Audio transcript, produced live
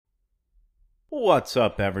What's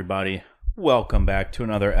up, everybody? Welcome back to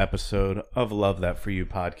another episode of Love That For You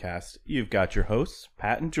podcast. You've got your hosts,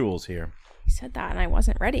 Pat and Jules here. You said that and I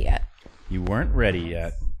wasn't ready yet. You weren't ready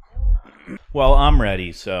yet. Well, I'm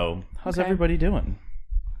ready, so how's everybody doing?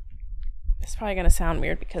 It's probably going to sound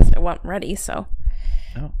weird because I wasn't ready, so.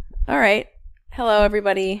 Oh. All right. Hello,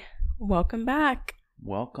 everybody. Welcome back.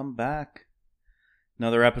 Welcome back.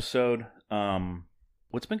 Another episode.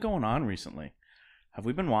 What's been going on recently? Have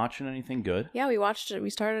we been watching anything good? Yeah, we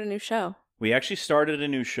started a new show. We actually started a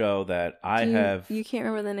new show that You can't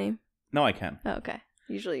remember the name? No, I can. Oh, okay.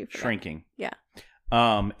 Usually you forget. Shrinking. Yeah.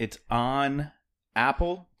 It's on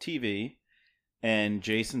Apple TV, and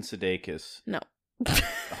Jason Sudeikis. No.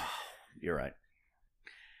 You're right.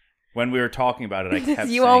 When we were talking about it, I kept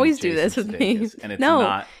You saying always do Jason this with Sudeikis, me. and it's No,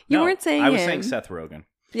 not. you weren't saying I was him. saying Seth Rogen.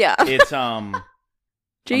 Yeah. It's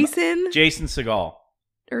Jason? Jason Segel.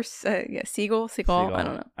 Or Siegel? I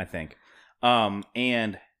don't know. I think.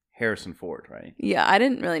 And Harrison Ford, right? Yeah, I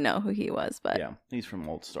didn't really know who he was, but Yeah, he's from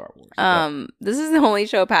old Star Wars. this is the only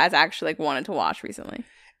show Pat's actually wanted to watch recently.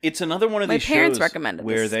 It's another one of My these parents shows recommended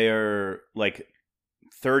where this. they are like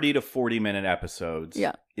 30 to 40-minute episodes.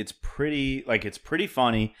 Yeah. It's pretty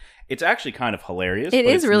funny. It's actually kind of hilarious. It but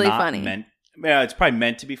is it's really not funny. It's probably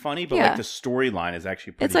meant to be funny, but Yeah. like the storyline is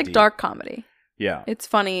actually pretty It's like deep. dark comedy. Yeah. It's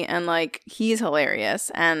funny and like he's hilarious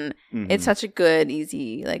and it's such a good,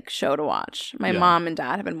 easy like show to watch. My mom and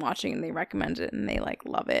dad have been watching and they recommend it and they like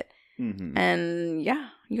love it. Mm-hmm. And yeah,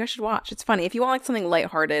 you guys should watch. It's funny. If you want like something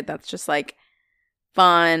lighthearted that's just like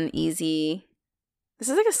fun, easy. This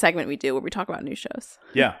is like a segment we do where we talk about new shows.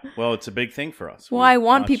 Yeah. Well, it's a big thing for us. Well, I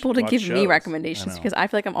want people to give me recommendations because I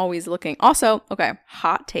feel like I'm always looking. Also, okay,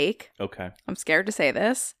 hot take. Okay. I'm scared to say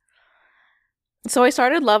this. So I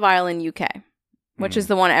started Love Island UK, which is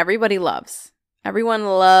the one everybody loves. Everyone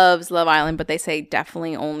loves Love Island, but they say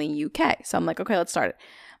definitely only UK. So I'm like, okay, let's start it.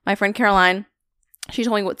 My friend Caroline, she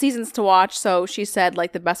told me what seasons to watch. So she said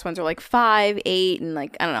like the best ones are like 5, 8, and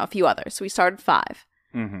like, I don't know, a few others. So we started 5.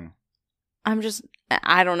 Mm-hmm.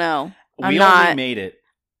 I don't know. We only made it.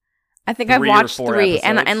 I think I've watched 3.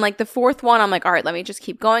 Episodes. And like the 4th one, I'm like, all right, let me just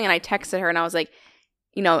keep going. And I texted her and I was like,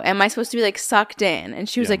 you know, am I supposed to be like sucked in? And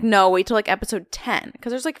she was like, no, wait till like episode 10.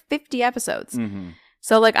 Because there's like 50 episodes. Mm-hmm.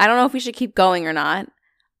 So like, I don't know if we should keep going or not.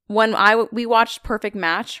 When we watched Perfect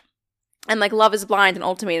Match and like Love is Blind and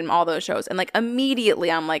Ultimatum, all those shows. And like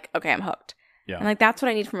immediately I'm like, okay, I'm hooked. Yeah. And like, that's what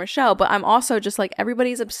I need from a show. But I'm also just like,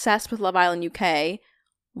 everybody's obsessed with Love Island UK.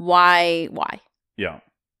 Why? Yeah.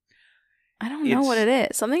 I don't know what it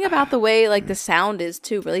is. Something about the way like the sound is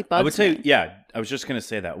too really bugs me. I would say, yeah, I was just going to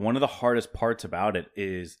say that. One of the hardest parts about it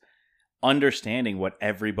is understanding what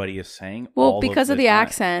everybody is saying. Well, because of the time.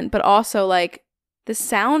 accent, but also like the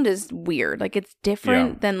sound is weird. Like it's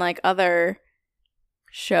different than like other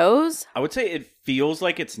shows. I would say it feels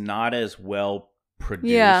like it's not as well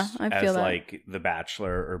produced I feel as that. like The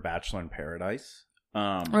Bachelor or Bachelor in Paradise.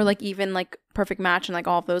 Or like even like Perfect Match and like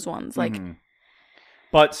all of those ones. Like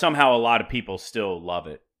But somehow a lot of people still love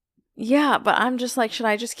it. Yeah, but I'm just like, should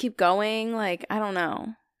I just keep going? Like, I don't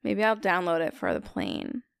know. Maybe I'll download it for the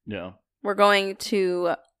plane. Yeah. We're going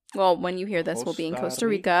to, well, when you hear this, we'll be in Costa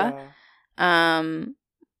Rica. I've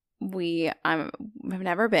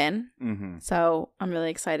never been, so I'm really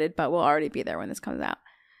excited, but we'll already be there when this comes out.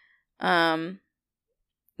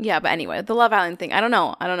 Yeah, but anyway, the Love Island thing, I don't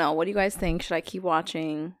know. What do you guys think? Should I keep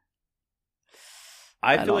watching?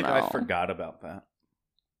 I feel like I forgot about that.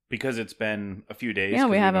 Because it's been a few days. Yeah,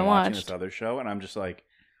 we haven't watched this other show, and I'm just like,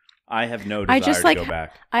 I have no desire to go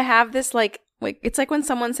back. I have this like it's like when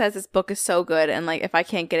someone says this book is so good, and like if I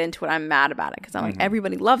can't get into it, I'm mad about it because I'm like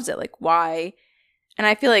everybody loves it. Like why? And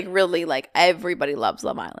I feel like really like everybody loves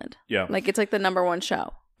Love Island. Yeah, like it's like the #1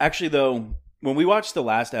 show. Actually, though, when we watched the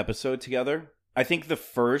last episode together, I think the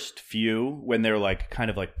first few when they're like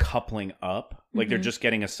kind of like coupling up. Like they're just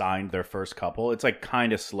getting assigned their first couple. It's like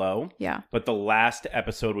kind of slow. Yeah. But the last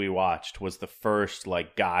episode we watched was the first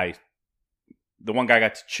like guy. The one guy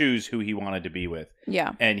got to choose who he wanted to be with.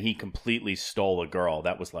 Yeah. And he completely stole a girl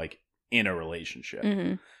that was like in a relationship.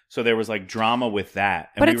 So there was like drama with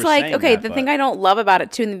that. And but it's like, okay, the thing I don't love about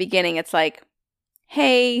it too in the beginning, it's like,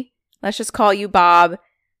 hey, let's just call you Bob.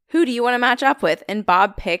 Who do you want to match up with? And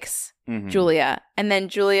Bob picks Julia. And then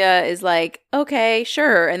Julia is like, okay,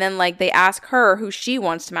 sure. And then like they ask her who she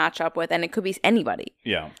wants to match up with. And it could be anybody.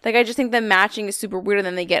 Yeah. Like I just think the matching is super weird. And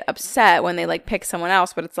then they get upset when they like pick someone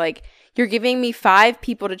else. But it's like, you're giving me 5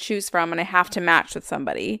 people to choose from and I have to match with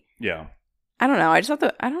somebody. Yeah. I don't know. I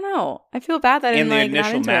don't know. I feel bad that and the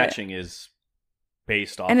initial matching is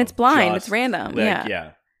based off and it's blind. It's random. Like,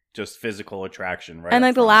 yeah. just physical attraction, right? And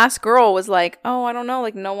like the up front. last girl was like, oh, I don't know,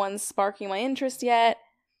 like no one's sparking my interest yet.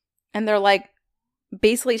 And they're like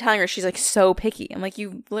basically telling her she's like so picky. I'm like,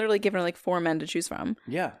 you've literally given her like 4 men to choose from.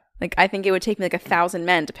 Yeah. Like I think it would take me like 1,000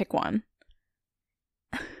 men to pick one.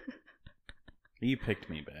 You picked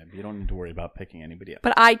me, babe. You don't need to worry about picking anybody else.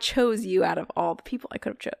 But I chose you out of all the people I could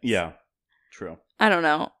have chose. Yeah, true. I don't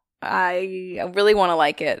know. I really want to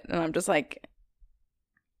like it. And I'm just like,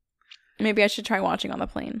 maybe I should try watching on the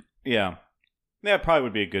plane. Yeah. That probably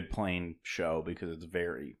would be a good plane show because it's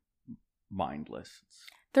very mindless.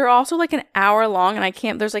 They're also like an hour long and I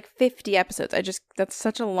can't, there's like 50 episodes. That's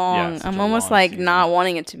such a long, such I'm a almost long like season. not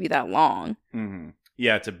wanting it to be that long. Mm-hmm.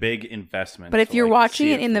 Yeah, it's a big investment. But if to, you're like, watching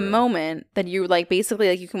see it in the through. moment, then you like basically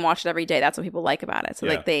like you can watch it every day. That's what people like about it. So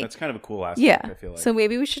Yeah, like they, that's kind of a cool aspect, yeah. I feel like. So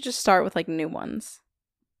maybe we should just start with like new ones,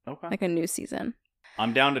 Okay. like a new season.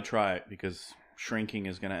 I'm down to try it because shrinking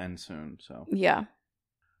is going to end soon. So Yeah.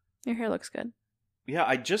 Your hair looks good. yeah,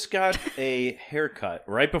 I just got a haircut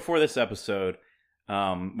right before this episode.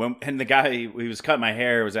 And the guy he was cutting my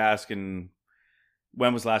hair was asking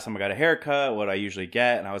when was the last time I got a haircut, what I usually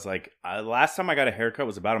get, and I was like, last time I got a haircut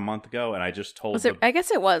was about a month ago, and I just told Was it? I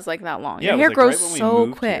guess it was like that long. Yeah, Your it was, hair like, grows right when we so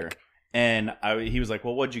moved quick. here. And he was like,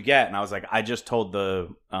 well, what'd you get? And I was like, I just told the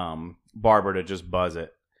barber to just buzz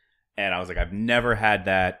it. And I was like, I've never had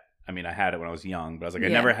that. I mean, I had it when I was young, but I was like, I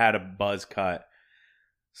Yeah. never had a buzz cut.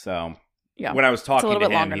 So Yeah. when I was talking little to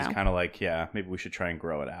bit him, longer he's now. kind of like, yeah, maybe we should try and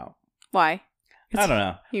grow it out. Why? I don't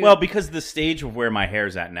know. huge. Well, because the stage of where my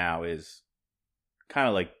hair's at now is kind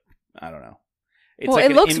of like, I don't know. It's Well, like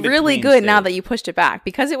it an looks really in-between good now stage. that you pushed it back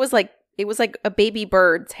because it was like a baby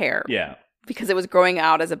bird's hair. Yeah. Because it was growing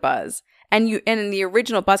out as a buzz. And the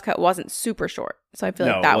original buzz cut wasn't super short. So I feel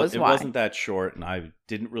like that was it why. wasn't that short, and I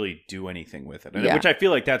didn't really do anything with it. Yeah. Which I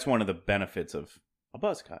feel like that's one of the benefits of a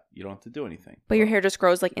buzz cut. You don't have to do anything. But your hair just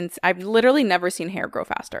grows like I've literally never seen hair grow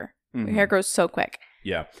faster. Mhm. Your hair grows so quick.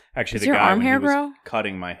 Yeah. Actually, Does the your guy arm when hair he was grow?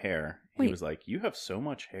 cutting my hair, he Wait. was like, "You have so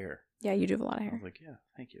much hair." Yeah, you do have a lot of I hair. was like, "Yeah,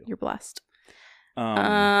 thank you." You're blessed.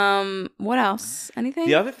 Um, What else? Anything?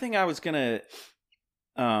 the other thing I was gonna,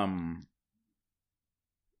 Are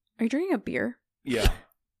you drinking a beer? yeah.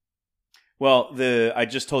 Well, I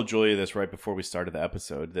just told Julia this right before we started the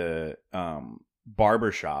episode. The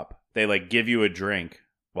barber shop, they like give you a drink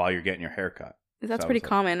while you're getting your hair cut. That's So I pretty was like-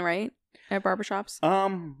 common, right? At barbershops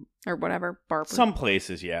or whatever. Barber. Some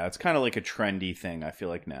places, yeah. It's kind of like a trendy thing, I feel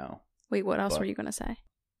like now. Wait, what else but- were you gonna say?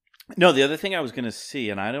 No, the other thing I was going to see,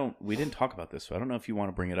 and we didn't talk about this, so I don't know if you want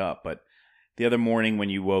to bring it up, but the other morning when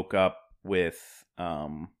you woke up with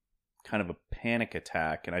kind of a panic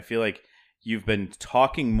attack, and I feel like you've been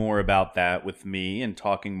talking more about that with me and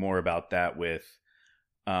talking more about that with,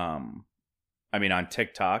 on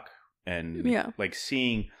TikTok and Yeah. like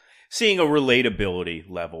seeing a relatability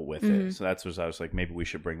level with Mhm. it. So that's what I was like, maybe we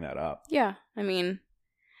should bring that up. Yeah, I mean,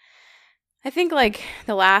 I think like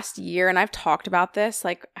the last year, and I've talked about this,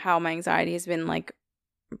 like how my anxiety has been like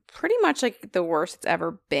pretty much like the worst it's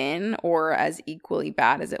ever been, or as equally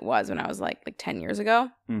bad as it was when I was like 10 years ago.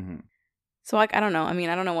 Mm-hmm. So like I don't know. I mean,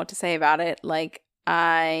 I don't know what to say about it. Like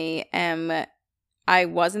I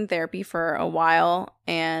was in therapy for a while,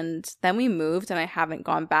 and then we moved, and I haven't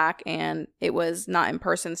gone back, and it was not in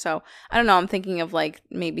person. So I don't know. I'm thinking of like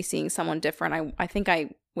maybe seeing someone different. I think I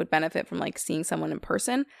would benefit from like seeing someone in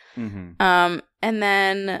person. Mm-hmm. And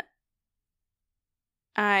then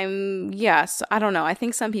so I don't know. I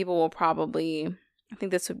think some people will probably, I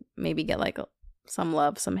think this would maybe get like some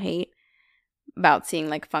love, some hate about seeing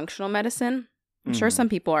like functional medicine. I'm sure Mhm. some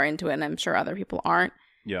people are into it, and I'm sure other people aren't.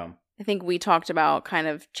 Yeah. I think we talked about kind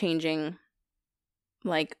of changing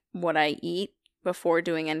like what I eat before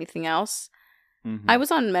doing anything else. Mhm. I was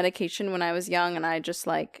on medication when I was young, and I just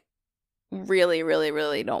like really, really,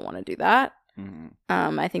 really don't want to do that. Mhm.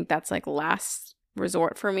 I think that's like last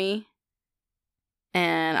resort for me.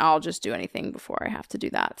 And I'll just do anything before I have to do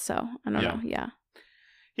that. So I don't know. Yeah.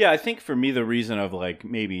 Yeah, I think for me, the reason of like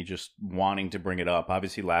maybe just wanting to bring it up,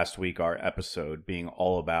 obviously last week, our episode being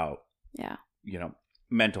all about, Yeah.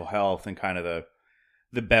 mental health and kind of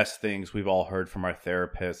the best things we've all heard from our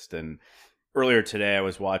therapist. And earlier today, I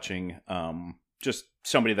was watching just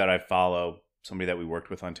somebody that I follow, somebody that we worked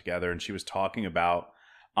with on together, and she was talking about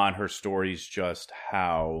on her stories just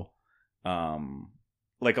how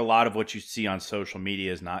like a lot of what you see on social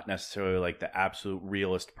media is not necessarily like the absolute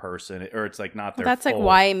realist person, or it's like not their That's like full-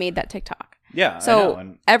 why I made that TikTok. Yeah. I So know,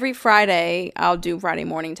 and every Friday, I'll do Friday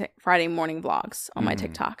morning vlogs on my Mhm.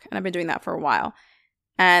 TikTok. And I've been doing that for a while.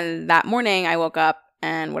 And that morning, I woke up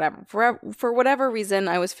and whatever. For whatever reason,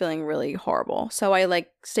 I was feeling really horrible. So I like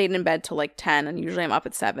stayed in bed till like 10, and usually I'm up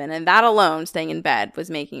at 7. And that alone, staying in bed, was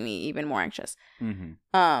making me even more anxious.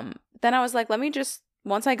 Mm-hmm. Then I was like, let me just,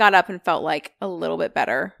 once I got up and felt like a little bit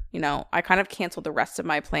better, you know, I kind of canceled the rest of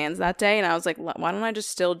my plans that day. And I was like, why don't I just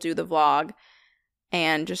still do the vlog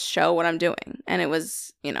and just show what I'm doing? And it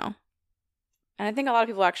was, you know, and I think a lot of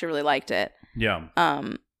people actually really liked it. Yeah.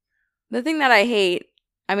 The thing that I hate,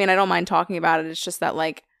 I mean, I don't mind talking about it. It's just that,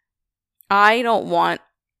 like, I don't want,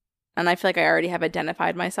 and I feel like I already have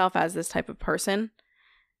identified myself as this type of person,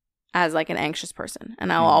 as, like, an anxious person.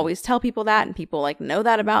 And I'll always tell people that, and people, like, know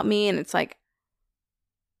that about me. And it's, like,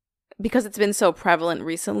 because it's been so prevalent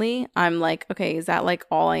recently, I'm like, okay, is that, like,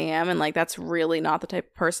 all I am? And, like, that's really not the type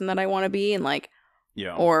of person that I want to be. And, like,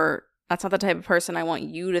 yeah. Or that's not the type of person I want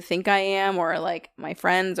you to think I am, or, like, my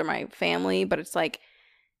friends or my family. But it's, like,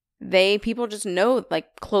 people just know,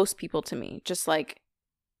 like, close people to me, just like,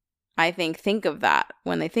 I think of that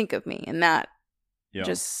when they think of me, and that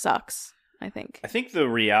just sucks, I think. I think the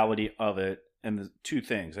reality of it, and the two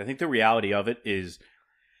things, I think the reality of it is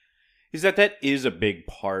that is a big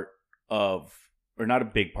part of, or not a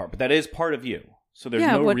big part, but that is part of you. So there's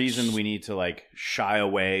no reason we need to, like, shy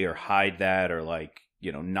away or hide that, or, like,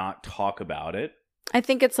 you know, not talk about it. I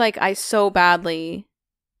think it's like, I so badly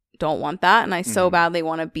don't want that, and I so badly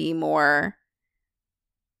want to be more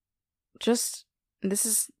just, this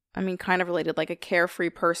is, I mean, kind of related, like, a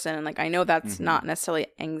carefree person. And, like, I know that's not necessarily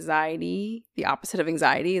anxiety. The opposite of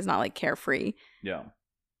anxiety is not, like, carefree. Yeah.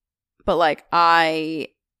 But, like, I'm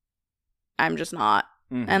just not.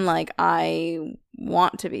 And, like, I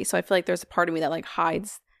want to be. So I feel like there's a part of me that, like,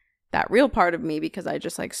 hides that real part of me because I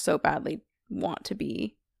just, like, so badly want to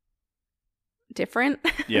be different.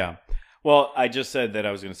 Yeah. Well, I just said that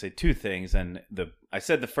I was going to say two things, and I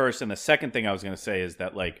said the first, and the second thing I was going to say is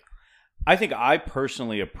that, like, I think I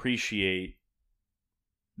personally appreciate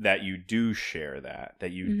that you do share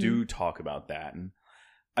that you do talk about that, and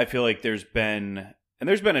I feel like there's been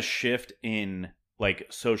a shift in, like,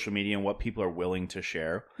 social media and what people are willing to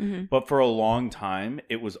share, but for a long time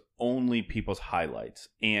it was only people's highlights,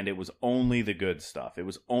 and it was only the good stuff. It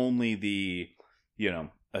was only the, you know,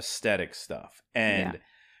 aesthetic stuff, and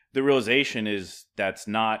the realization is that's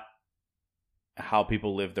not how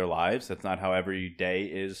people live their lives. That's not how every day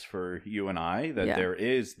is for you and I, that there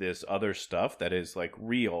is this other stuff that is, like,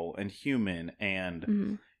 real and human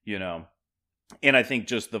and, you know, and I think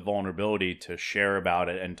just the vulnerability to share about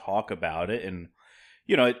it and talk about it. And,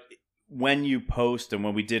 you know, when you post, and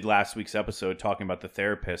when we did last week's episode talking about the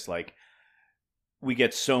therapist, like, we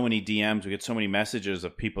get so many DMs, we get so many messages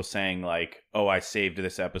of people saying, like, oh, I saved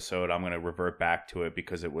this episode, I'm going to revert back to it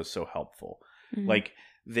because it was so helpful. Like,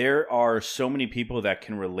 there are so many people that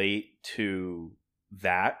can relate to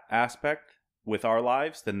that aspect with our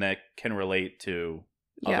lives than that can relate to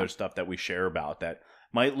other stuff that we share about that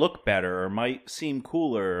might look better or might seem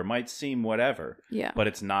cooler or might seem whatever. Yeah. But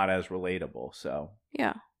it's not as relatable. So.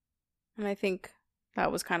 Yeah. And I think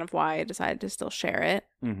that was kind of why I decided to still share it.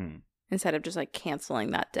 Instead of just, like,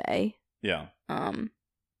 canceling that day. Yeah. And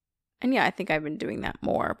yeah, I think I've been doing that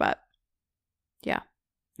more, but yeah.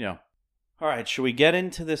 Yeah. All right, should we get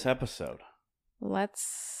into this episode?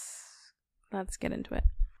 Let's get into it.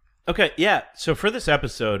 Okay, yeah. So for this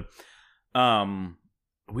episode,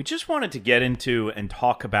 we just wanted to get into and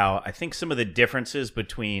talk about, I think, some of the differences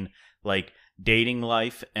between, like, dating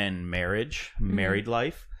life and married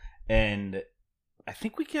life. And I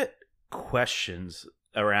think we get questions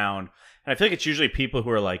around, and I feel like it's usually people who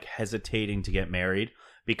are, like, hesitating to get married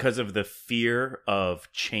because of the fear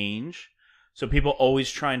of change. So people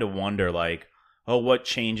always trying to wonder, like, oh, what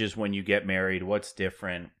changes when you get married? What's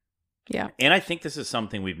different? Yeah. And I think this is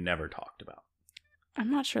something we've never talked about.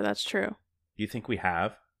 I'm not sure that's true. You think we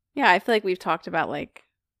have? Yeah, I feel like we've talked about, like,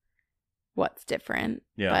 what's different.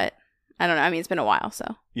 Yeah. But I don't know. I mean, it's been a while,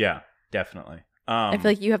 so. Yeah, definitely. I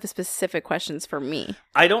feel like you have specific questions for me.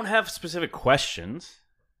 I don't have specific questions.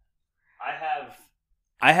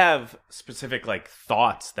 I have specific, like,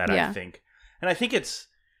 thoughts that I think. And I think it's,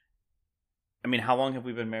 I mean, how long have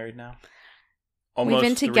we been married now? We've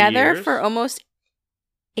been together for almost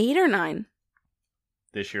 8 or 9.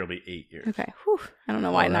 This year will be 8 years. Okay. Whew. I don't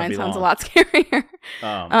know why 9 sounds a lot scarier.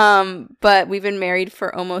 But we've been married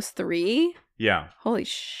for almost 3. Yeah. Holy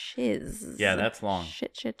shiz. Yeah, that's long.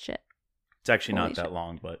 Shit. It's actually not that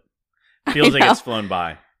long, but it feels like it's flown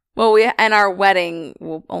by. Well, and our wedding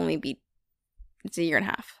will only be, it's 1.5 years.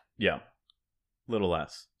 Yeah. A little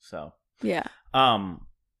less. So. Yeah.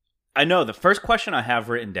 I know the first question I have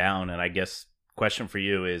written down, and I guess question for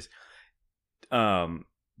you is,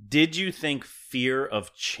 Did you think fear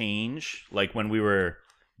of change, like when we were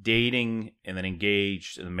dating and then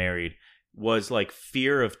engaged and married, was like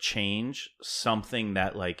fear of change something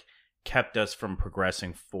that like kept us from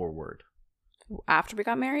progressing forward? After we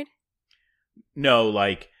got married? No,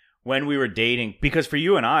 like when we were dating, because for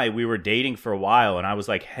you and I, we were dating for a while and I was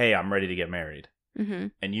like, hey, I'm ready to get married. Mm-hmm.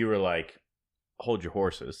 And you were like, hold your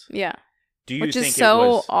horses. Yeah. Do you Which think is so it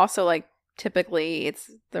was also like typically it's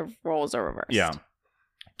the roles are reversed. Yeah.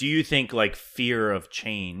 Do you think like fear of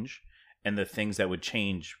change and the things that would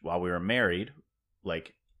change while we were married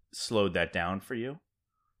like slowed that down for you?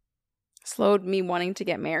 Slowed me wanting to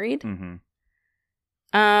get married? Mm-hmm.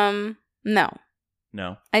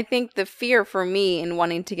 No. I think the fear for me in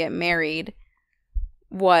wanting to get married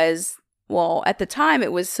was, well, at the time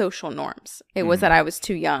it was social norms. It was that I was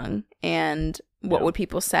too young and what would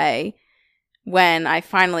people say? When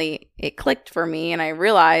it clicked for me and I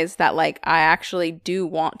realized that like I actually do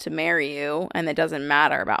want to marry you and it doesn't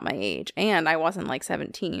matter about my age. And I wasn't like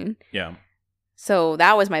 17. Yeah. So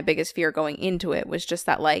that was my biggest fear going into it, was just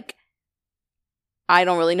that like I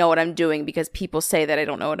don't really know what I'm doing because people say that I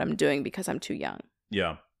don't know what I'm doing because I'm too young.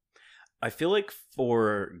 Yeah. I feel like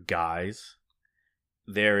for guys,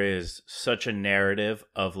 there is such a narrative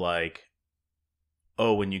of like,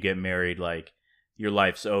 oh, when you get married, like your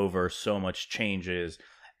life's over, so much changes.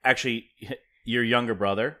 Actually, your younger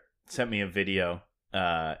brother sent me a video.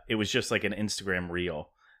 It was just like an Instagram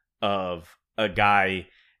reel of a guy. It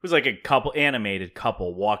was like a animated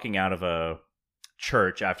couple walking out of a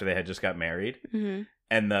church after they had just got married. Mm-hmm.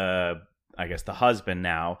 And the husband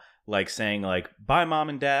now like saying like, bye mom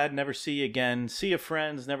and dad, never see you again. See you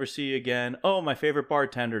friends, never see you again. Oh, my favorite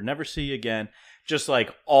bartender, never see you again. Just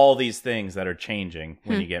like all these things that are changing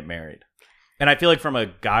when you get married. And I feel like from a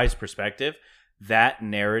guy's perspective, that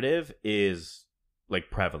narrative is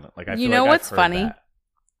like prevalent. Like I feel like what's I've heard funny that.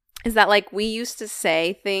 Is that like we used to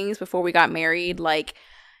say things before we got married, like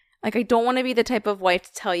I don't want to be the type of wife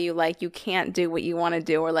to tell you like you can't do what you want to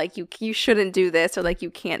do, or like you shouldn't do this, or like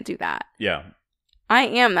you can't do that. Yeah. I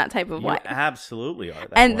am that type of wife. You absolutely are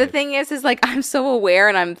that And wife. the thing is like I'm so aware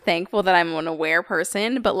and I'm thankful that I'm an aware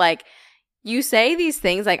person, but like you say these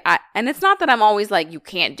things like and it's not that I'm always like you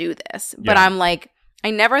can't do this, but I'm like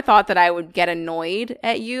I never thought that I would get annoyed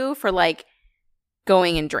at you for like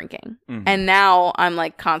going and drinking. Mm-hmm. And now I'm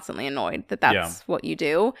like constantly annoyed that that's what you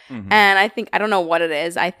do. Mm-hmm. And I think I don't know what it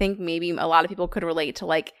is. I think maybe a lot of people could relate to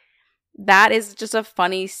like that is just a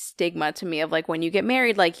funny stigma to me of like when you get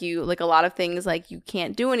married, like you like a lot of things like you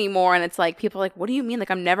can't do anymore, and it's like people are like, what do you mean?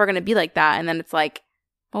 Like I'm never gonna be like that. And then it's like,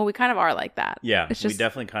 well, we kind of are like that. Yeah, it's just, we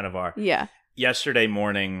definitely kind of are. Yeah. Yesterday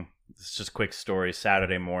morning, it's just a quick story.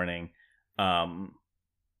 Saturday morning, I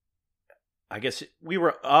guess we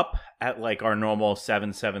were up at like our normal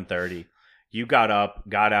 7:30. You got up,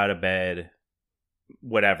 got out of bed,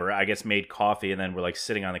 whatever. I guess made coffee, and then we're like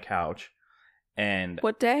sitting on the couch. And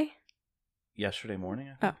what day? Yesterday morning,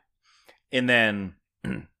 I think. Oh. And then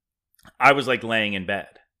I was like laying in bed,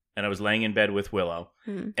 and I was laying in bed with Willow,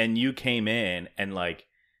 and you came in and like,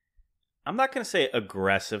 I'm not going to say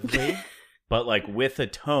aggressively, but like with a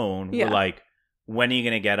tone, we're like, when are you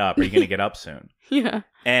going to get up? Are you going to get up soon? Yeah.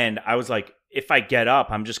 And I was like, if I get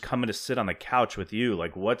up, I'm just coming to sit on the couch with you.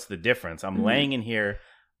 Like, what's the difference? I'm laying in here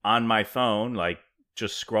on my phone, like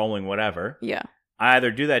just scrolling whatever. Yeah. I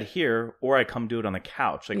either do that here or I come do it on the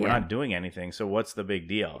couch. Like, we're not doing anything. So what's the big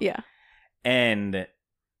deal? Yeah. And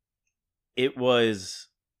it was...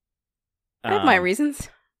 I have my reasons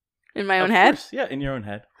in my own head. Course. Yeah, in your own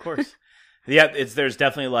head. Of course. Yeah, there's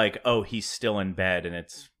definitely like, oh, he's still in bed and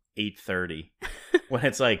it's 8:30. When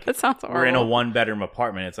it's like, that sounds horrible. We're in a 1-bedroom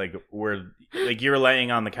apartment. It's like you're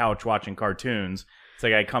laying on the couch watching cartoons. It's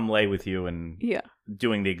like I come lay with you and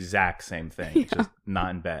doing the exact same thing, just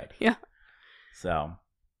not in bed. Yeah. So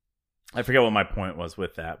I forget what my point was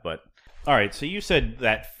with that, but all right. So you said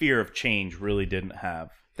that fear of change really didn't have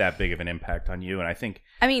that big of an impact on you, and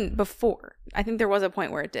I mean, before, I think there was a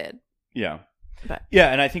point where it did. Yeah. But yeah,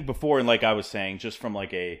 and I think before, and like I was saying, just from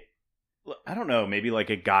like I don't know, maybe like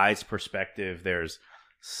a guy's perspective, there's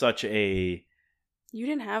such a... You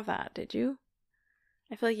didn't have that, did you?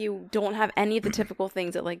 I feel like you don't have any of the typical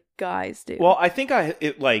things that like guys do. Well, I think I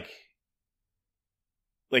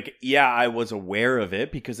was aware of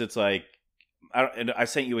it because it's like, I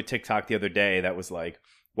sent you a TikTok the other day that was like,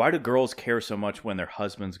 why do girls care so much when their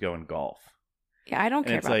husbands go and golf? Yeah, I don't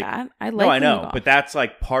care about that. I know, but that's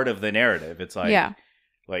like part of the narrative. It's like,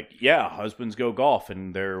 husbands go golf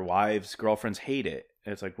and their wives, girlfriends hate it.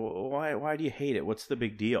 And it's like, well, why do you hate it? What's the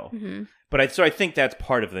big deal? Mm-hmm. But I think that's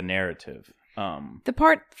part of the narrative. The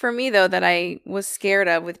part for me though that I was scared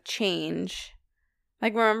of with change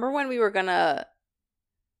Like, remember when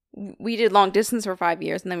we did long distance for 5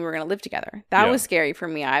 years and then we were going to live together. That was scary for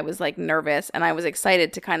me. I was like nervous and I was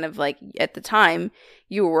excited to kind of like, at the time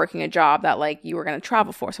you were working a job that like you were going to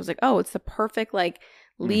travel for. So I was like, oh, it's the perfect like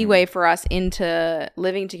leeway for us into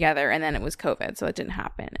living together. And then it was COVID. So it didn't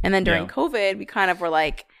happen. And then during COVID, we kind of were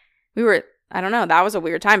like, I don't know. That was a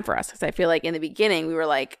weird time for us because I feel like in the beginning we were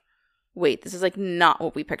like, wait, this is like not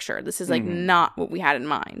what we pictured. This is like not what we had in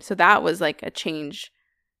mind. So that was like a change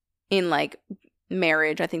in like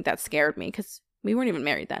marriage. I think that scared me because we weren't even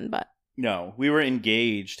married then, but no, we were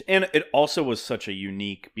engaged. And it also was such a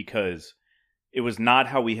unique because it was not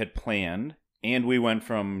how we had planned. And we went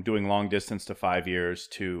from doing long distance to 5 years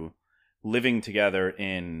to living together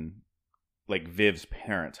in like Viv's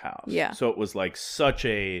parents' house. Yeah. So it was like such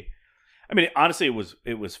a, I mean, honestly,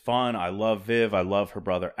 it was fun. I love Viv. I love her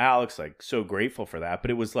brother Alex. Like, so grateful for that.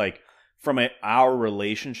 But it was like from our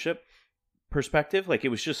relationship perspective, like it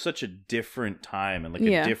was just such a different time and like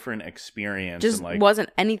a different experience. Just and like, wasn't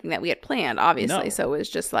anything that we had planned, obviously. No. So it was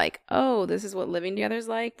just like, oh, this is what living together is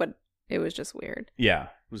like. But it was just weird. Yeah,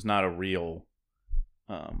 it was not a real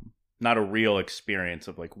experience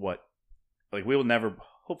of like what, like we will never,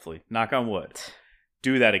 hopefully, knock on wood,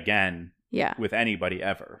 do that again. Yeah. With anybody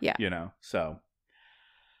ever. Yeah. You know, so.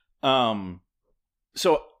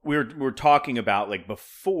 So we're talking about like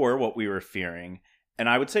before what we were fearing. And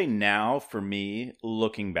I would say now for me,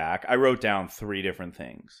 looking back, I wrote down 3 different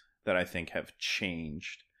things that I think have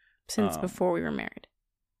changed. Since before we were married.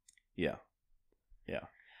 Yeah. Yeah.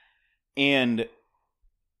 And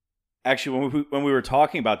actually, when we were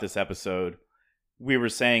talking about this episode, we were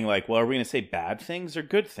saying like, well, are we going to say bad things or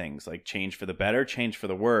good things? Like change for the better, change for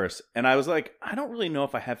the worse. And I was like, I don't really know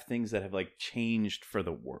if I have things that have like changed for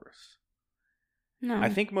the worse. No. I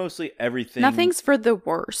think mostly everything. Nothing's for the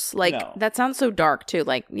worse. Like, that sounds so dark too.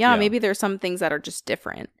 Like, maybe there's some things that are just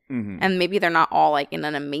different. Mm-hmm. And maybe they're not all like in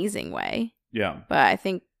an amazing way. Yeah. But I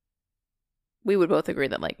think we would both agree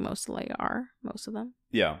that like most of them.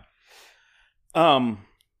 Yeah.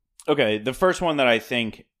 Okay. The first one that I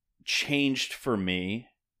think changed for me,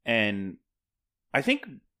 and I think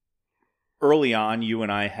early on you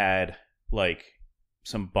and I had like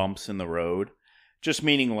some bumps in the road, just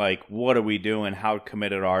meaning like, what are we doing? How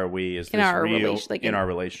committed are we? Is this real? In our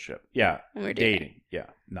relationship? Yeah. We're dating. Yeah.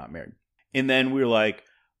 Not married. And then we were like,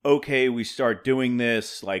 okay, we start doing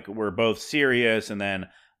this. Like we're both serious. And then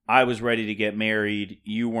I was ready to get married.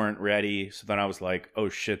 You weren't ready. So then I was like, oh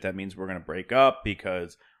shit, that means we're going to break up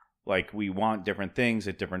because like we want different things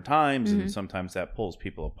at different times. And sometimes that pulls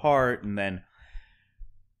people apart. And then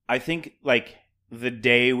I think like the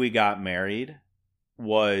day we got married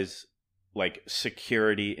was like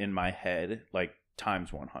security in my head, like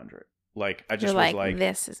times 100. Like I just was like,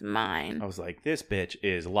 this is mine. I was like, this bitch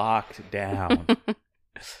is locked down.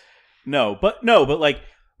 But like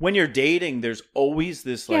when you're dating, there's always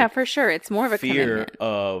this like, for sure, it's more of a fear commitment.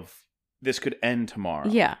 Of this could end tomorrow.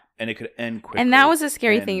 Yeah. And it could end quickly. And that was a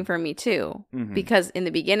scary thing for me too. Mm-hmm. Because in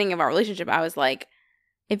the beginning of our relationship, I was like,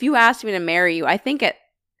 if you asked me to marry you, I think at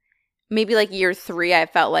maybe like year 3, I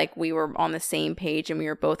felt like we were on the same page and we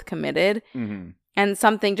were both committed. Mm-hmm. And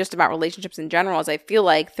something just about relationships in general is I feel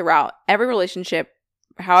like throughout every relationship,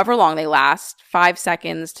 however long they last, 5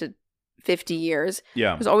 seconds to 50 years,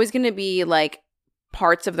 there's always going to be like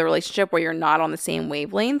parts of the relationship where you're not on the same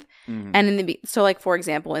wavelength. Mm-hmm. And so like, for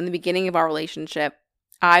example, in the beginning of our relationship,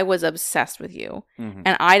 I was obsessed with you. Mm-hmm.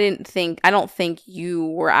 And I don't think you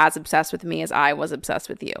were as obsessed with me as I was obsessed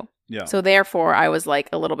with you. Yeah. So therefore, I was like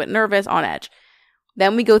a little bit nervous, on edge.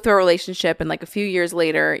 Then we go through a relationship and like a few years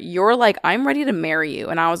later, you're like, I'm ready to marry you.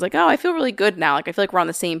 And I was like, oh, I feel really good now. Like, I feel like we're on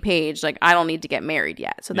the same page. Like, I don't need to get married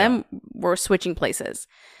yet. So then we're switching places.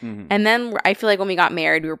 Mm-hmm. And then I feel like when we got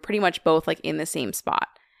married, we were pretty much both like in the same spot.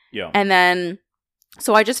 Yeah. And then,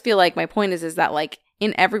 so I just feel like my point is that like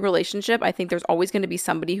in every relationship, I think there's always going to be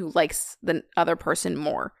somebody who likes the other person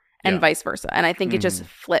more. And vice versa. And I think it just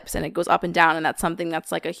flips and it goes up and down. And that's something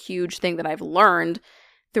that's like a huge thing that I've learned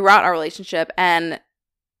throughout our relationship. And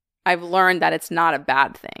I've learned that it's not a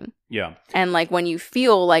bad thing. Yeah. And like when you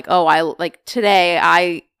feel like, oh, I like today,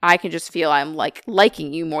 I can just feel I'm like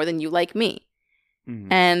liking you more than you like me.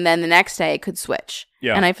 Mm-hmm. And then the next day it could switch.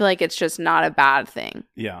 Yeah. And I feel like it's just not a bad thing.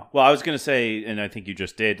 Yeah. Well, I was going to say, and I think you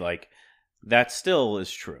just did, like, that still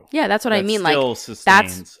is true. Yeah, that's what I mean. Like,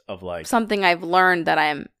 that's of like something I've learned that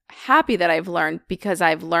I'm happy that I've learned, because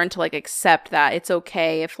I've learned to like accept that it's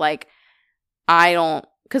okay if like I don't,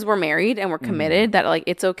 because we're married and we're committed, that like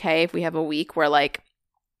it's okay if we have a week where like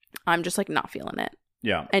I'm just like not feeling it.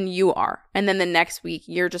 Yeah. And you are. And then the next week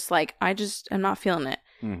you're just like, I'm not feeling it.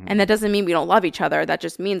 Mm-hmm. And that doesn't mean we don't love each other. That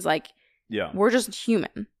just means like Yeah. We're just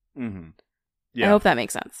human. Mm-hmm. I Yeah. hope that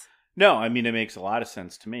makes sense. No, I mean, it makes a lot of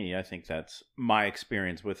sense to me. I think that's my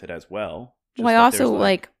experience with it as well. Just Well, I that also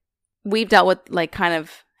there's, we've dealt with kind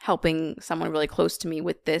of helping someone really close to me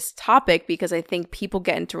with this topic, because I think people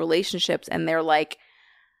get into relationships and they're like,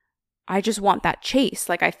 I just want that chase.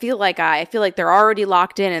 Like, I feel like they're already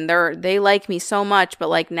locked in and they like me so much, but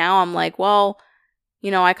like now I'm like, well,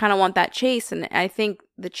 I kind of want that chase. And I think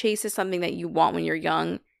the chase is something that you want when you're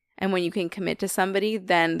young, and when you can commit to somebody,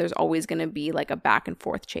 then there's always going to be like a back and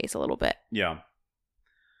forth chase a little bit. Yeah.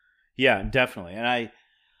 Yeah, definitely. And I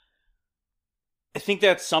think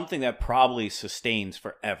that's something that probably sustains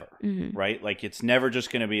forever, Mm-hmm. right? Like, it's never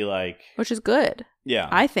just going to be like, Which is good. yeah.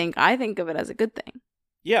 I think of it as a good thing.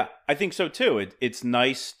 Yeah, I think so too. It's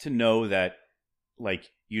nice to know that,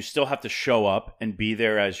 like, you still have to show up and be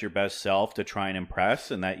there as your best self to try and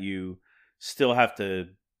impress, and that you still have to,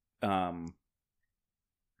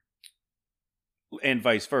 and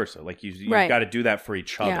vice versa. Like, you've Right. got to do that for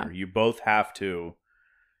each other. Yeah. You both have to,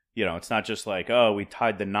 it's not just like, oh, we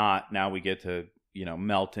tied the knot, now we get to,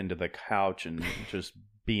 melt into the couch and just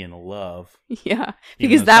be in love. Yeah, Even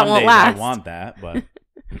because though that some won't days last. I want that, but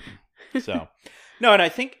so no. And I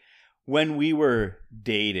think when we were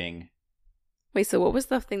dating, Wait, so what was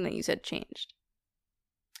the thing that you said changed?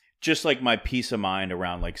 just like my peace of mind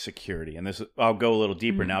around like security, and this, I'll go a little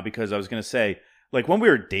deeper Mhm. now, because I was going to say, like, when we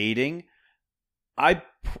were dating,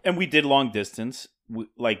 and we did long distance,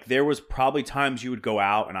 like, there was probably times you would go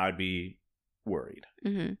out and I'd be worried,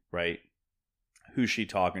 Mm-hmm. right? Who's she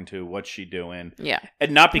talking to? What's she doing? Yeah,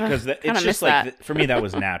 And not because Ugh, it's kinda just miss like, that. for me, that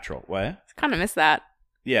was natural. What? kind of miss that.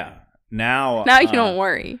 Yeah. Now Now you don't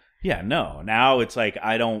worry. Yeah, no. Now it's like,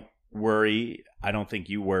 I don't worry. I don't think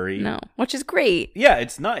you worry. No, which is great. Yeah,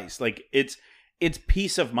 it's nice. Like, it's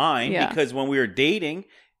peace of mind, Yeah. because when we were dating,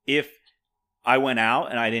 if I went out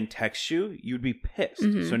and I didn't text you, you'd be pissed.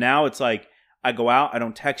 Mhm. So now it's like, I go out, I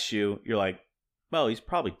don't text you, you're like, well, he's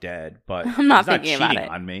probably dead, but I'm not he's not thinking about cheating it.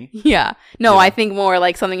 on me. Yeah. No, Yeah. I think more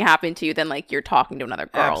like something happened to you than like you're talking to another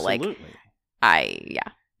girl. Absolutely. Like,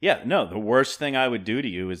 Yeah, no, the worst thing I would do to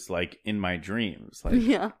you is like in my dreams. Like,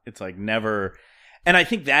 yeah. it's like never. And I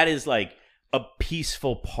think that is like a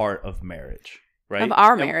peaceful part of marriage, right? Of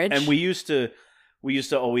our And- marriage. And we used to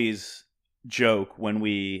always joke when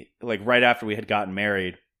we, like, right after we had gotten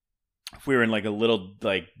married, if we were in like a little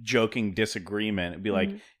like joking disagreement, it'd be like,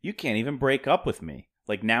 Mhm. you can't even break up with me.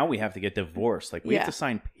 Like, now we have to get divorced. Like, we have Yeah. to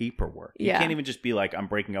sign paperwork. You Yeah. can't even just be like, I'm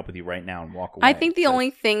breaking up with you right now and walk away. I think the It's like,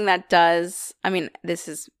 only thing that does, I mean, this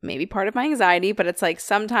is maybe part of my anxiety, but it's like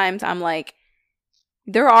sometimes I'm like,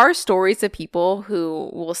 there are stories of people who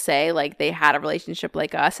will say like they had a relationship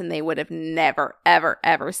like us and they would have never, ever,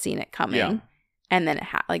 ever seen it coming. Yeah. And then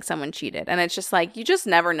like someone cheated. And it's just like, you just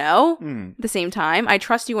never know. Mm. At the same time, I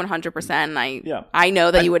trust you 100%. And Yeah. I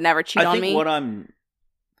know that you would never cheat I on think me. what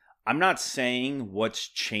I'm not saying what's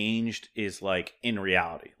changed is like in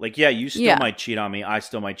reality. Like, yeah, you still Yeah. might cheat on me. I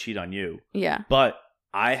still might cheat on you. Yeah. But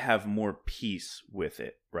I have more peace with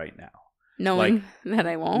it right now. Knowing that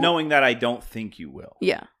I won't. Knowing that I don't think you will.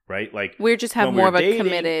 Yeah. Right? Like, We just have when we more were of a dating,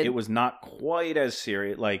 committed. it was not quite as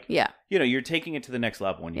serious. Like, Yeah. you're taking it to the next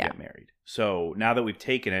level when you Yeah. get married. So now that we've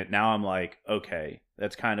taken it, now I'm like, okay,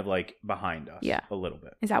 that's kind of like behind us. Yeah. A little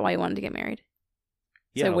bit. Is that why you wanted to get married?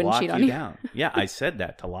 Yeah, I to wouldn't lock cheat on you you. down. Yeah, I said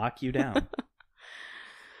that, to lock you down.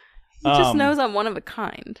 He just knows I'm one of a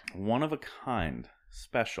kind. One of a kind.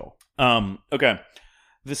 Special. Okay.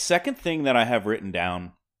 The second thing that I have written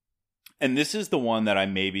down, and this is the one that I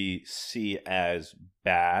maybe see as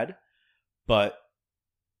bad, but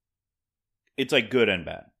it's like good and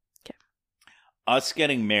bad. Okay. Us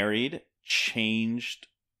getting married changed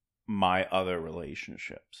my other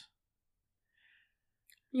relationships.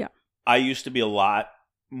 Yeah. I used to be a lot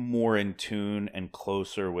more in tune and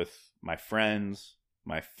closer with my friends,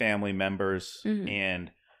 my family members, Mhm.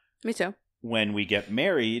 and Me too. when we get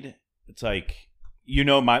married, it's like,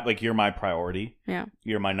 you're my priority. Yeah.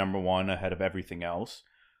 You're my number one ahead of everything else.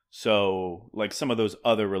 So like some of those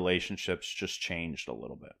other relationships just changed a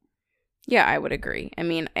little bit. Yeah, I would agree. I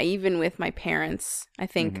mean, even with my parents, I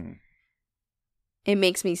think Mhm. it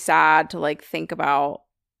makes me sad to like think about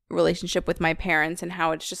relationship with my parents and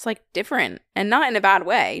how it's just like different, and not in a bad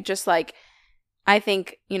way. Just like, I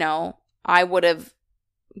think, I would have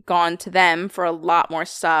gone to them for a lot more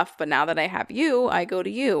stuff, but now that I have you, I go to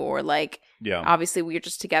you. Or like, Yeah. obviously we're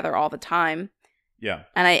just together all the time. Yeah.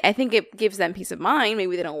 And I think it gives them peace of mind.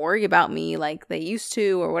 Maybe they don't worry about me like they used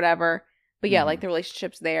to or whatever. But yeah, Mhm. like the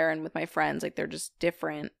relationships there and with my friends, like they're just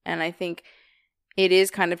different. And I think it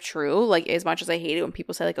is kind of true. Like, as much as I hate it when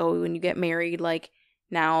people say like, oh, when you get married, like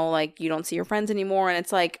now like you don't see your friends anymore. And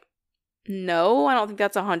it's like, no, I don't think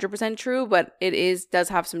that's 100% true, but does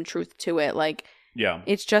have some truth to it. Like, Yeah.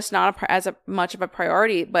 it's just not as much of a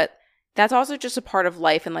priority, but that's also just a part of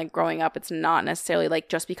life and like growing up. It's not necessarily like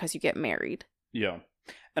just because you get married. Yeah.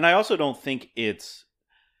 And I also don't think it's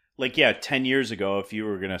like, 10 years ago, if you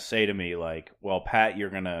were going to say to me like, well, Pat, you're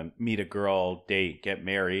going to meet a girl, date, get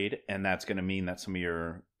married, and that's going to mean that some of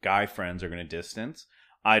your guy friends are going to distance,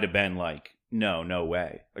 I'd have been like, no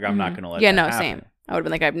way. Like, I'm not going to let that happen. Same. I would have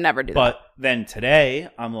been like, I'd never do that. But then today,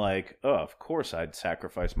 I'm like, oh, of course I'd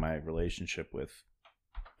sacrifice my relationship with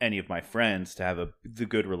any of my friends to have the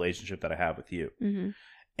good relationship that I have with you. Mm-hmm.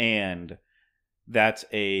 And that's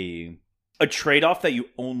a trade-off that you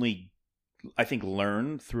only, I think,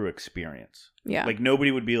 learn through experience. Yeah. Like,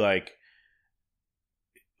 nobody would be like,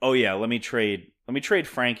 oh yeah, let me trade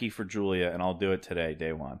Frankie for Julia and I'll do it today,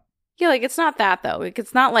 day one. Yeah, like, it's not that though. Like,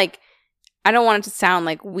 it's not like, I don't want it to sound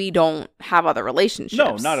like we don't have other relationships.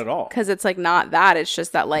 No, not at all. Because it's like not that. It's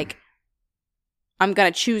just that like, I'm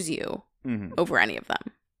going to choose you over any of them.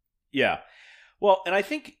 Yeah. Well, and I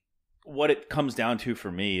think what it comes down to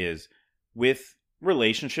for me is with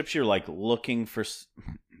relationships, you're like looking for,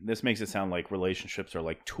 this makes it sound like relationships are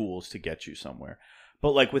like tools to get you somewhere.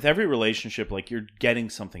 But like with every relationship, like you're getting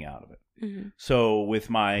something out of it. Mm-hmm. So with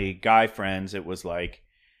my guy friends, it was like,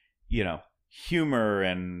 humor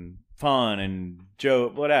and fun and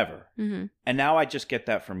joke, whatever. Mm-hmm. And now I just get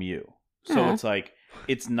that from you. So it's like,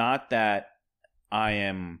 it's not that I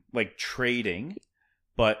am like trading,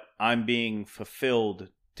 but I'm being fulfilled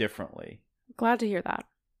differently. Glad to hear that.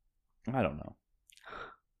 I don't know.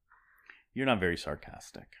 You're not very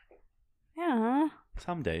sarcastic. Yeah.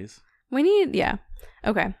 Some days. Yeah.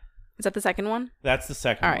 Okay. Is that the second one? That's the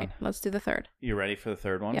second one. All right. Let's do the third. You ready for the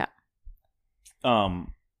third one? Yeah.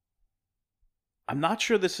 I'm not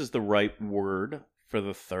sure this is the right word for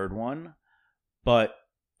the third one,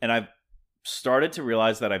 and I've started to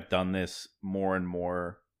realize that I've done this more and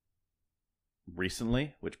more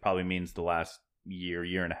recently, which probably means the last year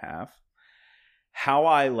and a half. How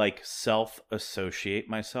I like self-associate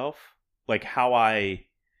myself, like how I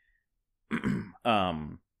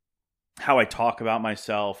talk about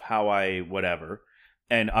myself, how I whatever.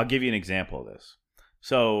 And I'll give you an example of this.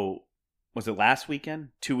 So, was it last weekend?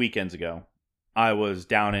 2 weekends ago, I was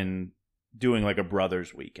down in doing like a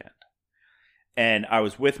brothers weekend. And I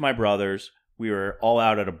was with my brothers. We were all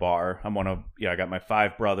out at a bar. I got my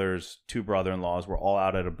 5 brothers, 2 brother-in-laws. We're all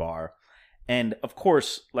out at a bar. And of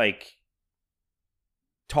course, like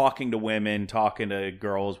talking to women, talking to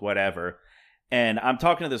girls, whatever. And I'm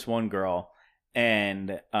talking to this one girl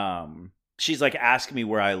and she's like asking me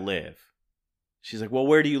where I live. She's like, well,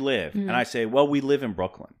 where do you live? Mm-hmm. And I say, well, we live in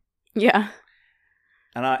Brooklyn. Yeah.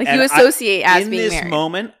 And you associate as being married. In this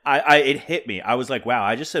moment, it hit me. I was like, wow,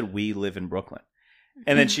 I just said we live in Brooklyn.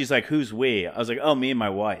 And then she's like, who's we? I was like, oh, me and my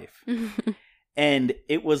wife. And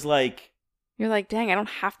it was like... You're like, dang, I don't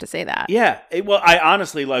have to say that. Yeah. I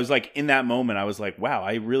was like, in that moment, I was like, wow,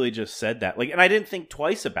 I really just said that. Like, and I didn't think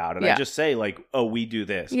twice about it. Yeah. I just say like, oh, we do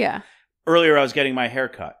this. Yeah. Earlier, I was getting my hair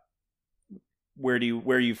cut. Where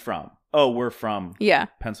are you from? Oh, we're from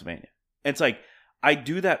Pennsylvania. It's like, I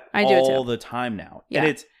do that all the time now. Yeah. And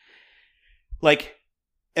it's like,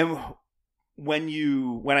 and when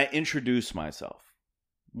I introduce myself,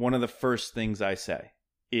 one of the first things I say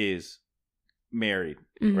is married,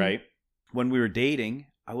 right? When we were dating,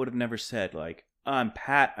 I would have never said like, I'm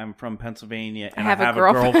Pat, I'm from Pennsylvania, and I have a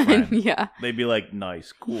girlfriend. Yeah. They'd be like,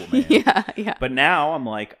 nice, cool, man. Yeah. But now I'm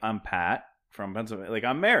like, I'm Pat from Pennsylvania. Like,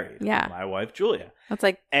 I'm married. Yeah. My wife, Julia. That's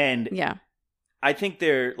like, and yeah. I think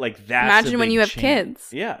they're like that. Imagine when you have kids.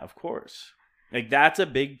 Yeah, of course. Like that's a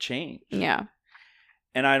big change. Yeah.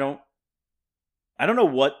 And I don't know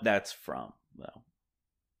what that's from though.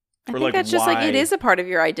 I think that's just like it is a part of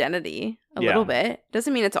your identity a little bit.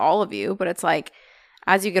 Doesn't mean it's all of you, but it's like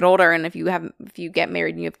as you get older and if you get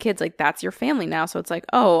married and you have kids, like that's your family now. So it's like,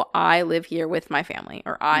 oh, I live here with my family,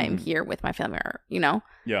 or I'm here with my family, or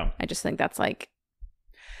Yeah. I just think that's like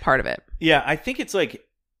part of it. Yeah, I think it's like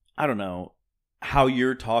I don't know. How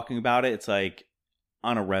you're talking about it, it's like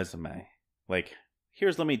on a resume. Like,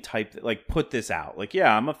 let me type, like, put this out. Like,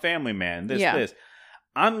 yeah, I'm a family man, this.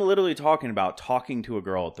 I'm literally talking about talking to a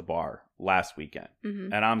girl at the bar last weekend.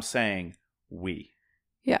 Mm-hmm. And I'm saying, we.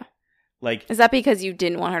 Yeah. Like. Is that because you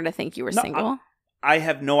didn't want her to think you were single? I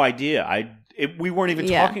have no idea. We weren't even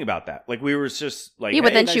talking about that. Like, we were just like, yeah,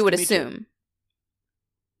 but then nice she would assume.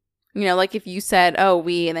 Like if you said, oh,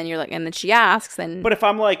 we, and then you're like, and then she asks, then. But if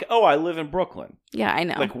I'm like, oh, I live in Brooklyn. Yeah, I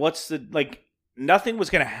know. Like, nothing was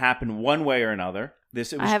going to happen one way or another. It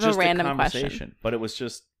was just a random conversation. Question. But it was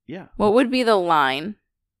just, yeah. What would be the line?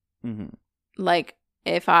 Mm-hmm. Like,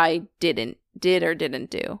 if I did or didn't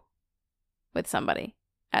do with somebody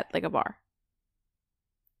at like a bar.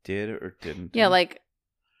 Did or didn't? Yeah, like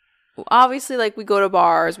obviously, like we go to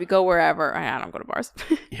bars, we go wherever. I don't go to bars.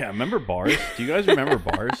 Yeah, remember bars? Do you guys remember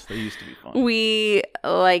bars? They used to be fun. We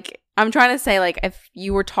like. I'm trying to say, like, if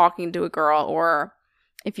you were talking to a girl, or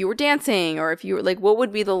if you were dancing, or if you were like, what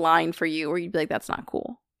would be the line for you where you'd be like, "That's not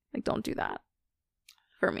cool. Like, don't do that."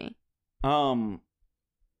 For me,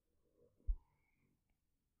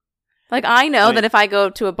 like I know that if I go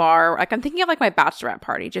to a bar, like I'm thinking of like my bachelorette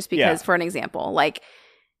party, just because for an example, like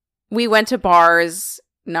we went to bars.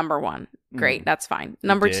 Number one, great, that's fine.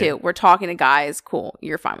 Number two, we're talking to guys, cool,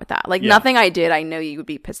 you're fine with that. Like nothing I did, I know you would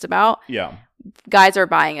be pissed about. Yeah. Guys are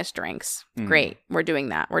buying us drinks, great, we're doing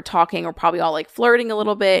that. We're talking, we're probably all like flirting a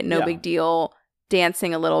little bit, no big deal,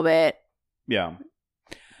 dancing a little bit. Yeah.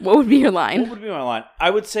 What would be your line? What would be my line?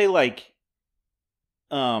 I would say like,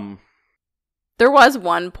 there was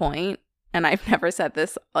one point, and I've never said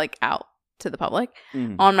this like out to the public,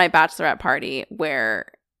 on my bachelorette party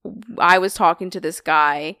where I was talking to this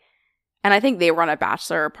guy, and I think they were on a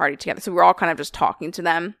bachelor party together. So we were all kind of just talking to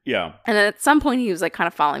them. Yeah. And then at some point he was like kind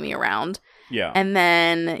of following me around. Yeah. And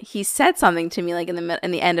then he said something to me like in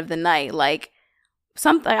the end of the night, like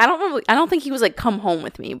something. I don't think he was like, come home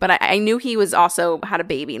with me, but I knew he was also had a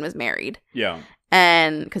baby and was married. Yeah.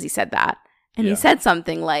 And because he said that, and he said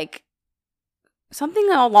something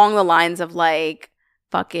along the lines of like,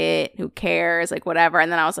 fuck it, who cares, like whatever.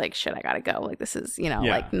 And then I was like, shit, I gotta go, like this is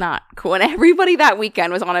like not cool. And everybody that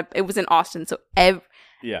weekend was it was in Austin, so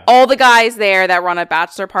all the guys there that were on a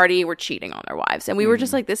bachelor party were cheating on their wives, and we were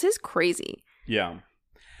just like, this is crazy. I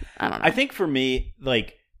don't know. I think for me,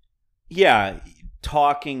 like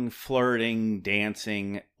talking, flirting,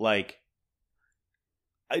 dancing, like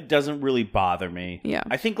it doesn't really bother me.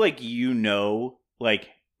 I think like like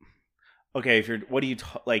okay, if you're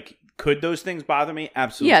like, could those things bother me?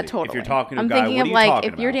 Absolutely. Yeah, totally. If you're talking to a guy, thinking what of are you like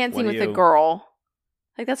talking if you're about? dancing with a girl,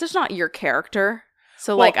 like that's just not your character.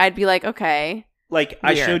 So like I'd be like, okay. Like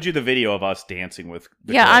I showed you the video of us dancing with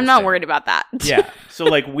the girls. I'm not there. Worried about that. Yeah. So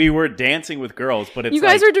like we were dancing with girls, but it's you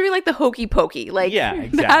guys were doing like the hokey pokey. Like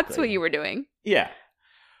exactly. That's what you were doing. Yeah.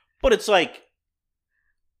 But it's like,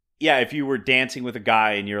 if you were dancing with a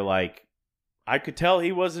guy and you're like, I could tell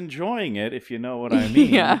he was enjoying it, if you know what I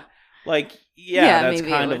mean. Like, that's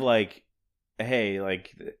kind of like, hey,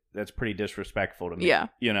 like, that's pretty disrespectful to me. Yeah.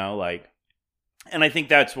 You know, like, and I think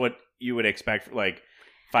that's what you would expect. Like,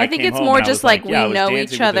 if I think it's more just like, we know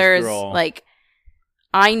each other's, like,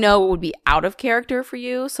 I know it would be out of character for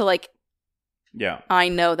you. So, like, I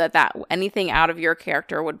know that anything out of your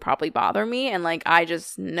character would probably bother me. And, like, I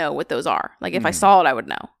just know what those are. Like, if I saw it, I would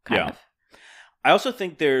know, kind of. I also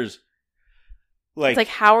think there's, like, it's like,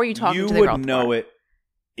 how are you talking to the girl? You would know it.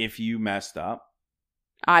 If you messed up,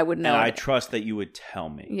 I would know. And I trust that you would tell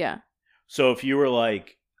me. Yeah. So if you were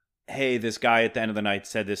like, hey, this guy at the end of the night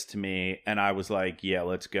said this to me, and I was like, yeah,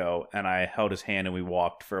 let's go. And I held his hand and we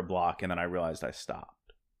walked for a block, and then I realized I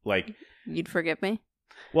stopped. Like, you'd forgive me?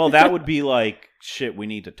 Well, that would be like, shit, we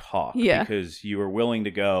need to talk. Yeah. Because you were willing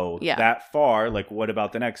to go that far. Like, what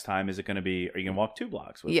about the next time? Is it going to be, are you going to walk 2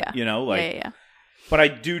 blocks? With it? You know, like, yeah. But I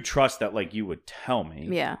do trust that, like, you would tell me.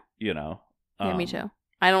 Yeah. You know? Yeah, me too.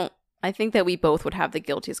 I think that we both would have the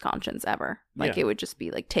guiltiest conscience ever. Like, it would just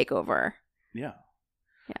be like, take over. Yeah.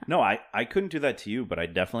 Yeah. No, I couldn't do that to you, but I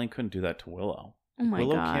definitely couldn't do that to Willow. Oh my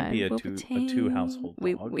Willow God. Can't be a two household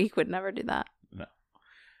dog. We could never do that. No.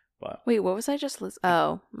 But wait, what was I just listening?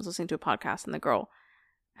 I was listening to a podcast, and the girl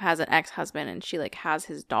has an ex-husband, and she like has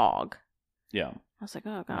his dog. Yeah. I was like,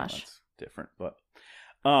 oh gosh. No, that's different. But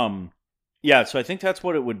yeah, so I think that's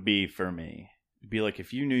what it would be for me. It'd be like,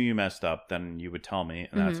 if you knew you messed up, then you would tell me,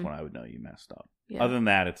 and that's when I would know you messed up. Yeah. Other than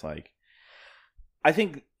that, it's like, I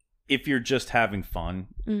think if you're just having fun,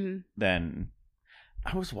 then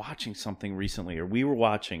I was watching something recently, or we were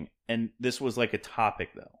watching, and this was like a topic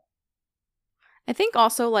though. I think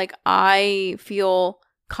also, like, I feel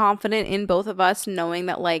confident in both of us knowing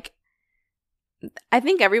that, like, I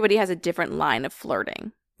think everybody has a different line of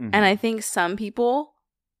flirting. And I think some people,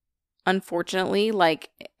 unfortunately, like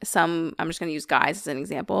I'm just going to use guys as an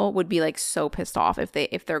example, would be like so pissed off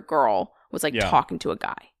if their girl was like talking to a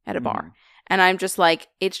guy at a bar. And I'm just like,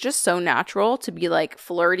 it's just so natural to be like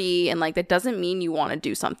flirty, and like that doesn't mean you want to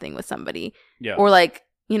do something with somebody. Yeah. Or like,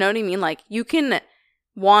 you know what I mean? Like, you can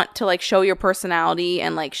want to like show your personality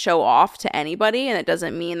and like show off to anybody, and it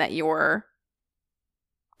doesn't mean that you're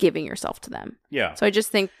giving yourself to them. Yeah. So I just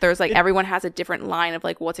think there's like everyone has a different line of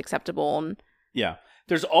like what's acceptable. And yeah.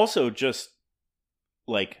 There's also just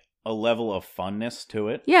like a level of funness to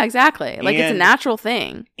it. Yeah, exactly. Like, it's a natural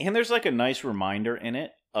thing. And there's like a nice reminder in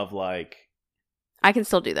it of like, I can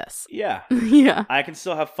still do this. yeah. Yeah. I can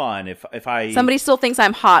still have fun if I... Somebody still thinks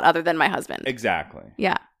I'm hot other than my husband. Exactly.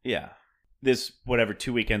 Yeah. Yeah. This,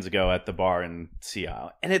 2 weekends ago at the bar in Sea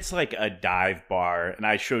Isle. And it's like a dive bar. And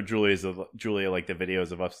I showed Julia like the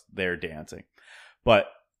videos of us there dancing. But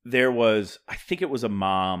there was, I think it was a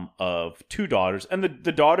mom of 2 daughters. And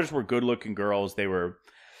the daughters were good looking girls. They were,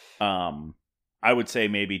 I would say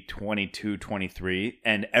maybe 22, 23.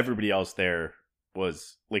 And everybody else there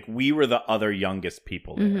was like, we were the other youngest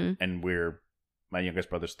people there. Mm-hmm. And my youngest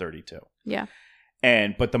brother's 32. Yeah.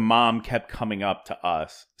 But the mom kept coming up to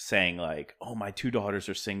us saying like, oh, my 2 daughters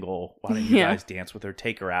are single. Why don't you guys dance with her?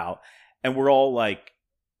 Take her out. And we're all like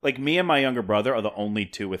me and my younger brother are the only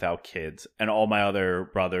 2 without kids. And all my other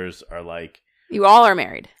brothers are like. You all are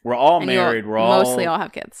married. We're all married. We're all. Mostly all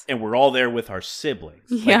have kids. And we're all there with our siblings.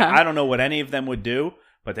 Yeah. Like, I don't know what any of them would do,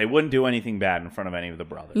 but they wouldn't do anything bad in front of any of the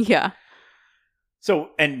brothers. Yeah.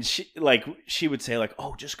 So, and she would say like,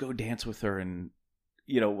 oh, just go dance with her and,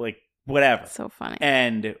 like, whatever. So funny.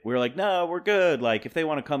 And we're like, no, we're good. Like, if they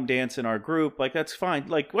want to come dance in our group, like, that's fine.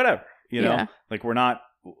 Like, whatever, know? Like, we're not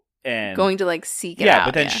going to like seek it out. Yeah,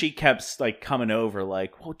 but then she kept like coming over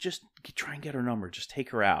like, well, just try and get her number. Just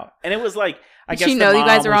take her out. And it was like, I guess she know you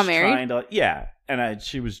guys are all married? Yeah. And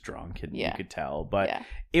she was drunk and you could tell. But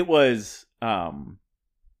it was,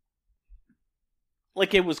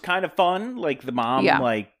 like, it was kind of fun. Like, the mom,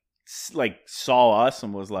 like saw us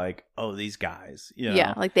and was like, oh, these guys,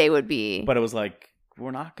 Yeah, like they would be. But it was like,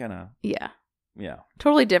 we're not gonna. Yeah. Yeah.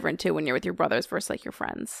 Totally different, too, when you're with your brothers versus, like, your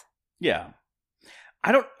friends. Yeah.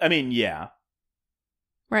 Yeah.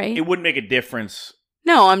 Right? It wouldn't make a difference.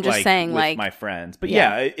 No, I'm just saying, with like. my friends. But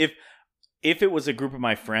yeah, if it was a group of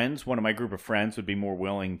my friends, one of my group of friends would be more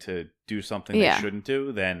willing to do something they shouldn't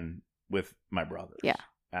do than with my brothers. Yeah.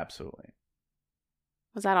 Absolutely.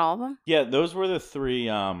 Was that all of them? Yeah, those were the three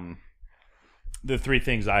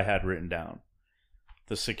things I had written down.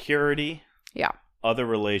 The security. Yeah. Other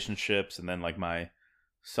relationships, and then like my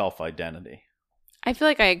self-identity. I feel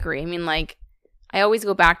like I agree. I mean, like, I always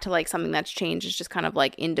go back to like something that's changed is just kind of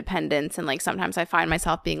like independence, and like sometimes I find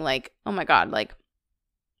myself being like, oh my god, like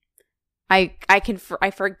I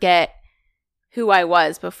forget who I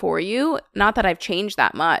was before you. Not that I've changed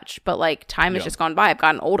that much, but like time has just gone by. I've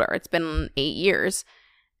gotten older. It's been 8 years.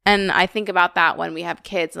 And I think about that when we have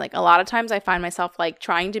kids. Like, a lot of times I find myself like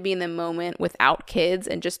trying to be in the moment without kids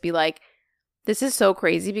and just be like, this is so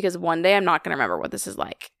crazy because one day I'm not going to remember what this is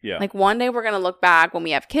like. Yeah. Like, one day we're going to look back when we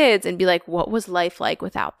have kids and be like, what was life like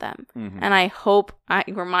without them? Mm-hmm. And I hope,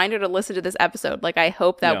 reminder to listen to this episode. Like, I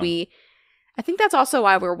hope that I think that's also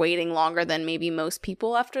why we're waiting longer than maybe most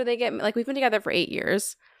people after they get, like, we've been together for 8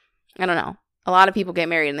 years. I don't know. A lot of people get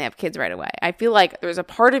married and they have kids right away. I feel like there's a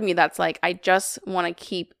part of me that's like, I just want to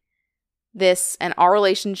keep this and our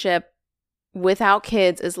relationship without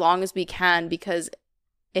kids as long as we can, because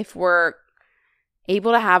if we're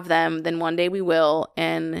able to have them, then one day we will,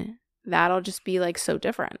 and that'll just be like so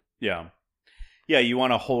different. Yeah. Yeah, you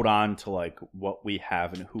want to hold on to like what we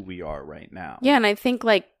have and who we are right now. Yeah, and I think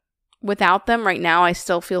like without them right now, I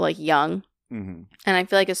still feel like young. Mm-hmm. And I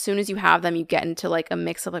feel like as soon as you have them, you get into like a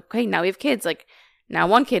mix of like, okay, now we have kids, like now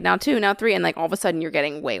 1 kid, now 2, now 3, and like all of a sudden you're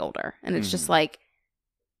getting way older, and it's just like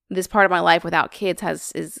this part of my life without kids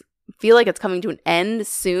feel like it's coming to an end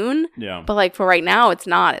soon. Yeah. But like for right now, it's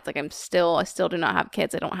not. It's like I still do not have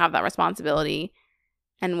kids. I don't have that responsibility,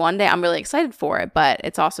 and one day I'm really excited for it. But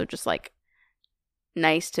it's also just like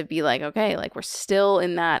nice to be like, okay, like we're still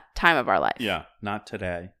in that time of our life. Yeah, not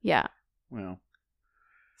today. Yeah. Well.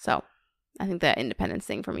 So I think the independence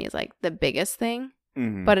thing for me is like the biggest thing,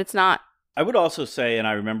 but it's not. I would also say, and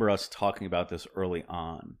I remember us talking about this early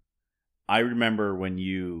on, I remember when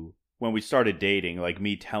we started dating, like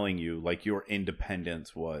me telling you, like your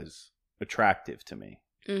independence was attractive to me.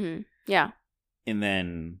 Mm-hmm. Yeah. And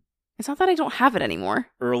then. It's not that I don't have it anymore.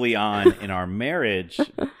 Early on in our marriage,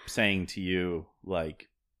 saying to you, like,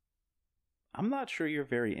 I'm not sure you're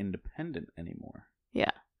very independent anymore.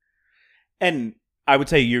 Yeah. And I would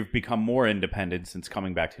say you've become more independent since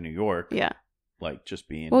coming back to New York. Yeah. Like just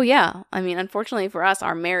being. Well, yeah. I mean, unfortunately for us,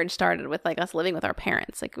 our marriage started with like us living with our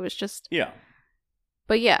parents. Like it was just. Yeah.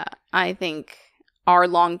 But yeah, I think our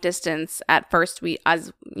long distance at first,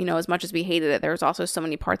 as much as we hated it, there was also so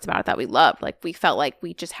many parts about it that we loved. Like we felt like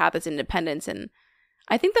we just had this independence, and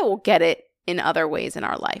I think that we'll get it in other ways in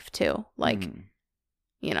our life too. Like,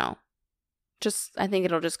 just I think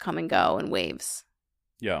it'll just come and go in waves.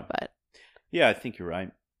 Yeah. But. Yeah, I think you're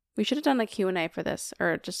right. We should have done a Q&A for this,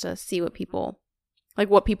 or just to see what people Like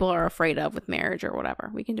what people are afraid of with marriage or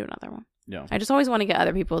whatever. We can do another one. Yeah. I just always want to get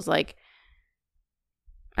other people's like,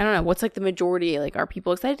 I don't know, what's like the majority? Like, are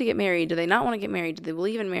people excited to get married? Do they not want to get married? Do they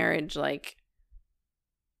believe in marriage? Like,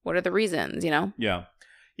 what are the reasons, you know? Yeah.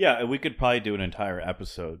 Yeah, we could probably do an entire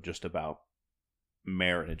episode just about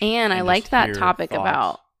marriage. And I liked that hear topic thoughts.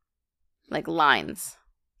 about like lines.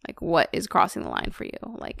 Like what is crossing the line for you?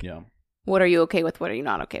 Like, Yeah. what are you okay with? What are you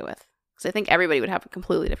not okay with? Because I think everybody would have a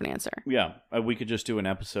completely different answer. Yeah. We could just do an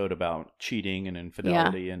episode about cheating and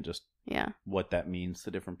infidelity and just what that means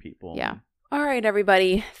to different people. Yeah. All right,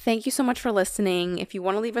 everybody. Thank you so much for listening. If you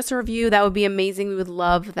want to leave us a review, that would be amazing. We would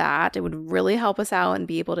love that. It would really help us out and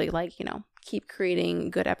be able to, like, you know, keep creating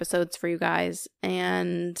good episodes for you guys.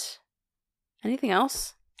 And anything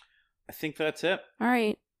else? I think that's it. All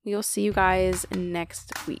right. We'll see you guys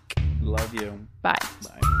next week. Love you. Bye.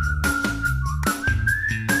 Bye.